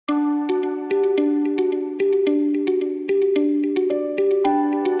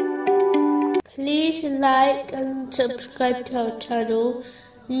like and subscribe to our channel.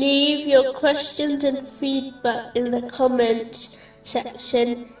 Leave your questions and feedback in the comments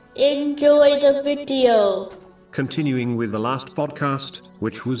section. Enjoy the video. Continuing with the last podcast,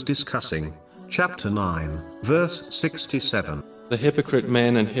 which was discussing chapter 9, verse 67. The hypocrite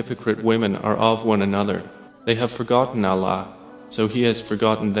men and hypocrite women are of one another. They have forgotten Allah, so He has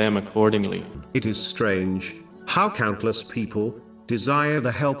forgotten them accordingly. It is strange how countless people desire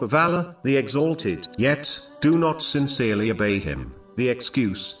the help of Allah, the Exalted, yet do not sincerely obey Him. The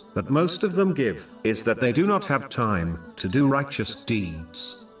excuse that most of them give is that they do not have time to do righteous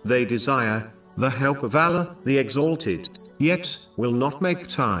deeds. They desire the help of Allah, the Exalted, yet will not make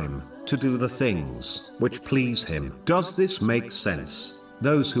time to do the things which please Him. Does this make sense?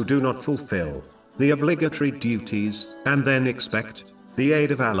 Those who do not fulfill the obligatory duties and then expect the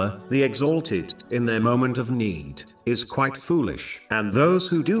aid of Allah, the Exalted, in their moment of need, is quite foolish. And those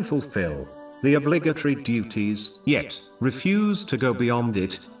who do fulfill the obligatory duties, yet refuse to go beyond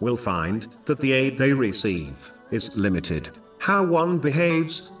it, will find that the aid they receive is limited. How one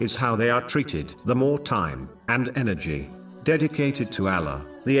behaves is how they are treated. The more time and energy dedicated to Allah,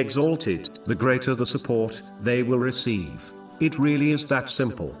 the Exalted, the greater the support they will receive. It really is that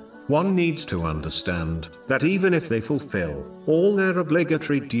simple. One needs to understand that even if they fulfill all their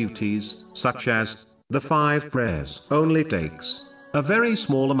obligatory duties, such as the 5 prayers, only takes a very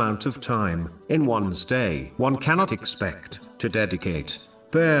small amount of time in one's day. One cannot expect to dedicate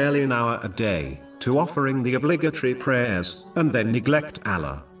barely an hour a day to offering the obligatory prayers and then neglect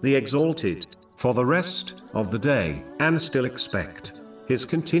Allah, the Exalted, for the rest of the day, and still expect His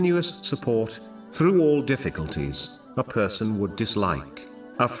continuous support through all difficulties. A person would dislike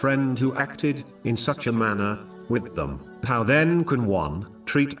a friend who acted in such a manner with them. How then can one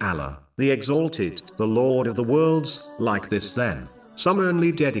treat Allah, the Exalted, the Lord of the worlds, like this then? Some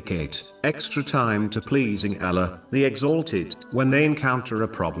only dedicate extra time to pleasing Allah, the Exalted, when they encounter a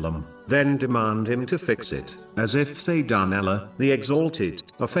problem, then demand Him to fix it, as if they done Allah, the Exalted,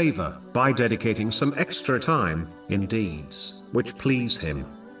 a favor, by dedicating some extra time in deeds which please Him.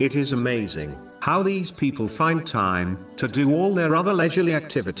 It is amazing how these people find time to do all their other leisurely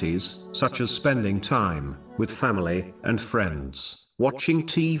activities, such as spending time with family and friends, watching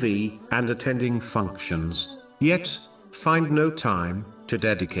TV and attending functions, yet find no time to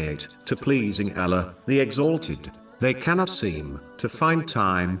dedicate to pleasing Allah, the Exalted. They cannot seem to find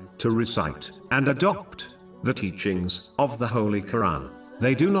time to recite and adopt the teachings of the Holy Quran.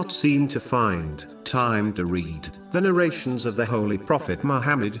 They do not seem to find time to read the narrations of the Holy Prophet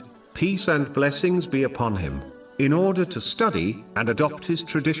Muhammad, peace and blessings be upon him, in order to study and adopt his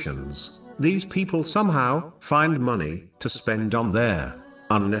traditions. These people somehow find money to spend on their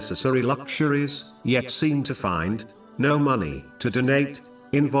unnecessary luxuries, yet seem to find no money to donate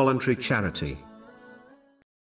in voluntary charity.